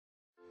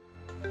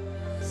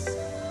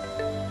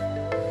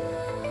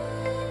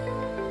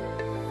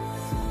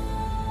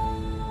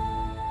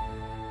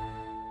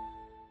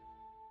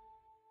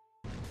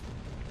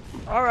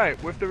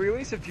Alright, with the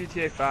release of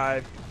GTA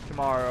 5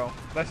 tomorrow,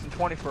 less than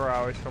 24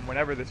 hours from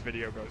whenever this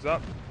video goes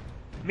up,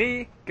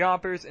 me,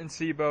 Gompers, and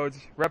cbodes,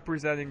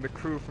 representing the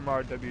crew from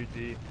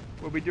RWD,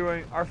 will be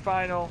doing our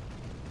final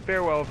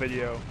farewell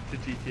video to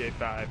GTA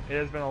 5. It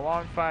has been a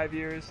long 5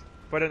 years,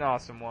 but an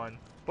awesome one.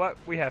 But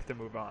we have to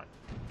move on.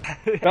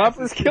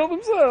 Gompers killed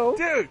himself!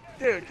 Dude,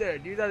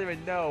 you don't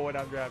even know what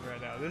I'm driving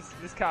right now.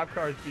 This cop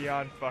car is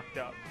beyond fucked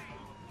up.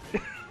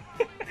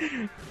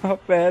 How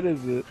bad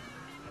is it?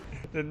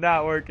 They're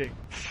not working.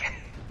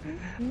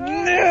 No!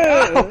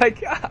 Oh my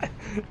god!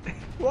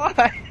 Why?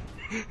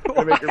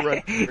 Why? Make it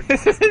run.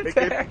 This isn't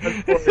fair.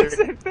 This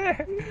isn't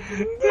fair.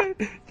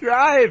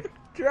 Drive!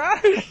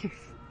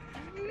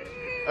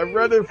 I'm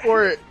running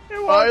for it.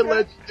 Bye,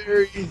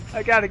 legendary.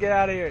 I gotta get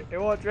out of here. It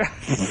won't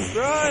drive.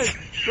 Run!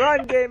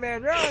 Run, gay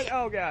man, run!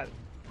 Oh god.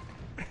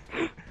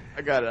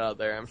 I got it out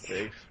there. I'm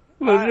safe.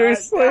 Legendary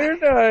Slayer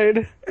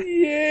died.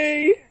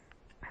 Yay!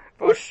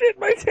 Oh shit,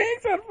 my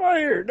tank's on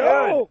fire!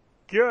 No!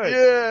 Good.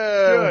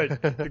 Yeah.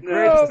 Good. The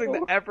greatest thing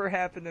that ever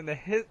happened in the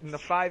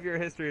 5-year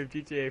history of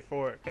GTA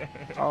 4.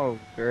 Oh,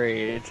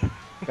 great.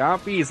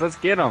 Gompies, let's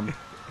get them.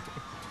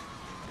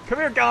 Come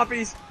here,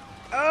 Gompies.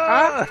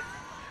 Ah!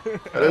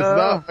 That is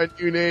not my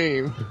new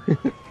name.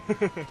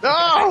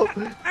 No!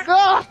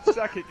 No!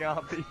 Suck it,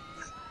 Gompies.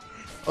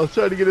 I was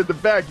trying to get in the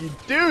back, you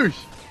douche!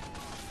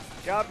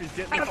 Gompies,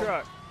 get in the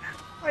truck.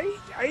 I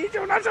eat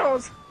your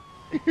nachos!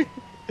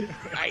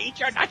 I eat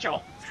your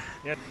nacho!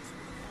 Yeah.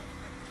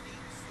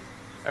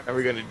 How are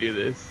we gonna do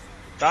this?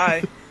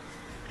 Bye.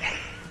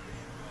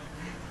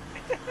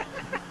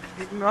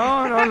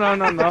 No.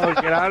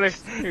 Get out of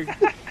here.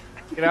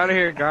 Get out of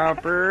here,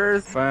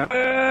 Gompers.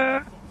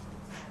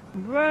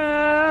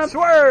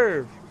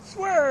 Swerve!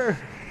 Swerve!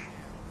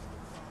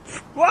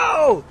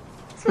 Whoa!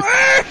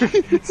 Swerve!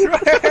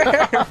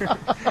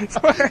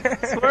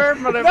 Swerve,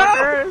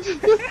 motherfuckers!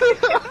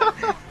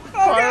 Oh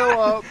Pile god!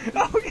 up!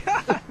 Oh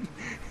god!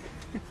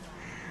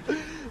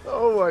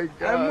 Oh my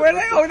god. I'm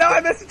winning! Oh no,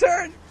 I missed a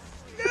turn!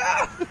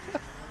 No!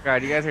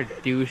 God, you guys are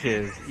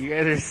douches. You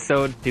guys are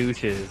so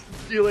douches.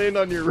 You land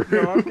on your roof.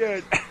 No, I'm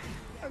good.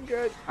 I'm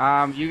good.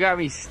 You got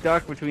me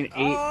stuck between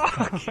 8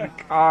 fucking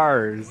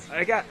cars.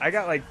 I got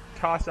like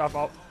tossed off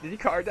all. Did your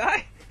car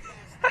die?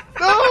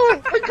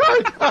 No! My car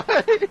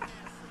died!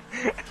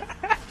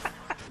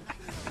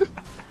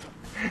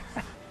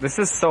 This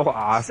is so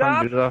awesome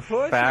Stop due to the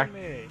pushing fact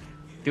me.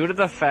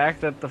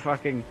 that the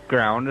fucking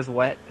ground is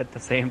wet at the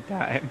same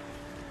time.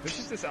 This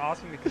is just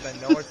awesome because I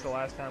know it's the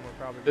last time we're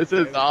probably. This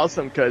is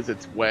awesome because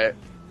it's wet.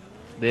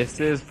 This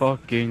is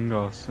fucking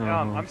awesome.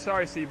 I'm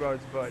sorry, cbodes,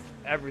 but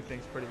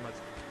everything's pretty much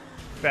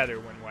better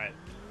when wet.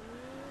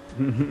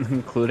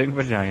 Including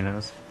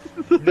vaginas.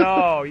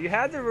 No, you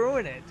had to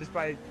ruin it just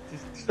by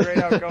straight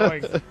out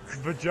going,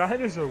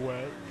 vaginas are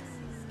wet.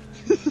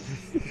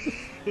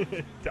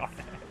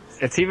 Dumbass.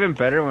 It's even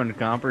better when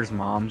Gomper's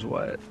mom's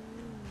wet.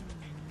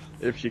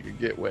 If she could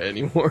get wet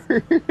anymore.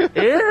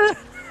 Yeah.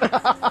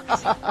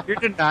 You're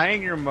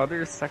denying your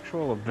mother's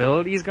sexual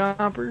abilities,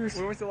 Gompers?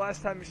 When was the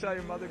last time you saw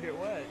your mother get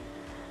wet?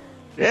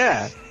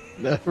 Yeah.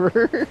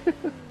 Never.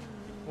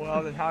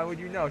 Well, then how would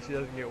you know she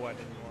doesn't get wet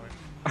anymore?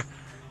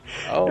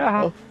 Oh.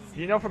 Yeah. Well,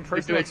 You know from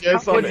personal I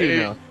guess on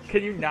experience, the eight.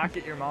 can you not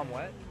get your mom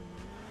wet?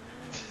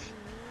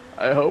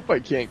 I hope I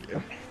can't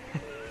get.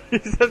 He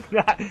says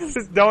not.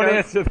 Just don't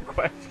answer the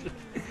question.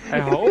 I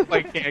hope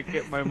I can't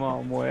get my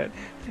mom wet.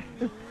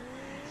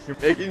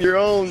 Making your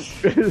own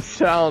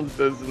sounds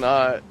does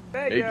not.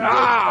 Fago. Make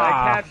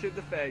I captured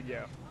the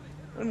Fago.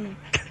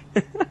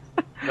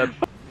 That's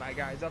My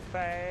guy's a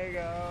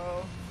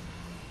Fago.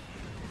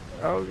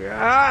 Oh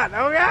god!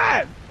 Oh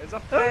god! There's a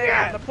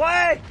Fago on the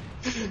play!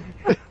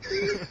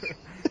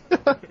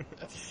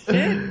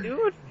 Shit,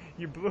 dude!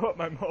 You blew up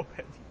my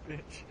moped, you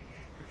bitch.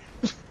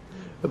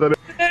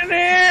 In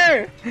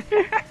here!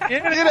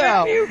 Get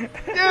out!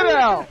 Get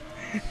out!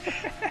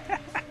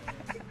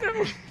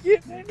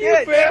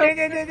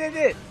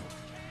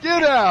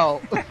 Get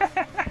out!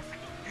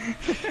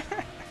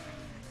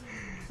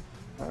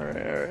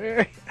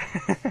 Alright.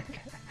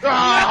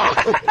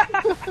 Ah!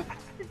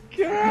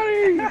 Get out of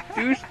here, you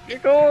douche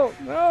pickle!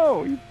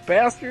 No, you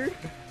bastard!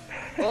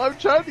 Well, I'm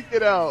trying to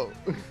get out.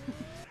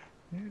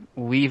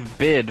 We've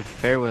bid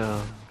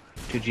farewell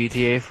to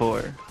GTA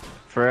 4.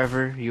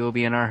 Forever, you will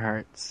be in our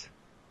hearts.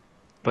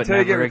 But Until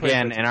you get never replaced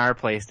again by in our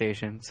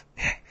PlayStations.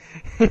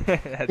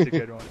 That's a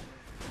good one.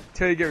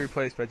 Until you get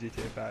replaced by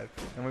GTA 5,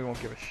 and we won't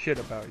give a shit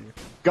about you.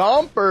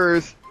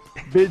 Gompers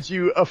bids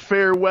you a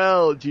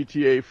farewell,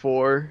 GTA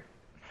 4.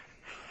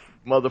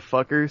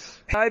 Motherfuckers.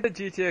 I bid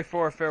GTA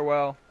 4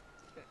 farewell.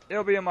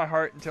 It'll be in my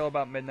heart until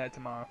about midnight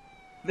tomorrow.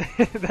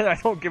 Then I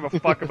don't give a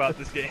fuck about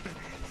this game.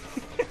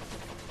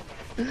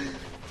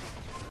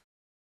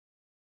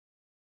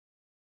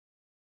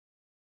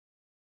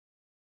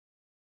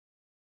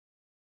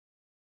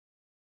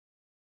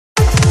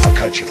 I'll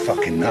cut your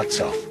fucking nuts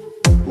off.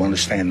 You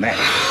understand that?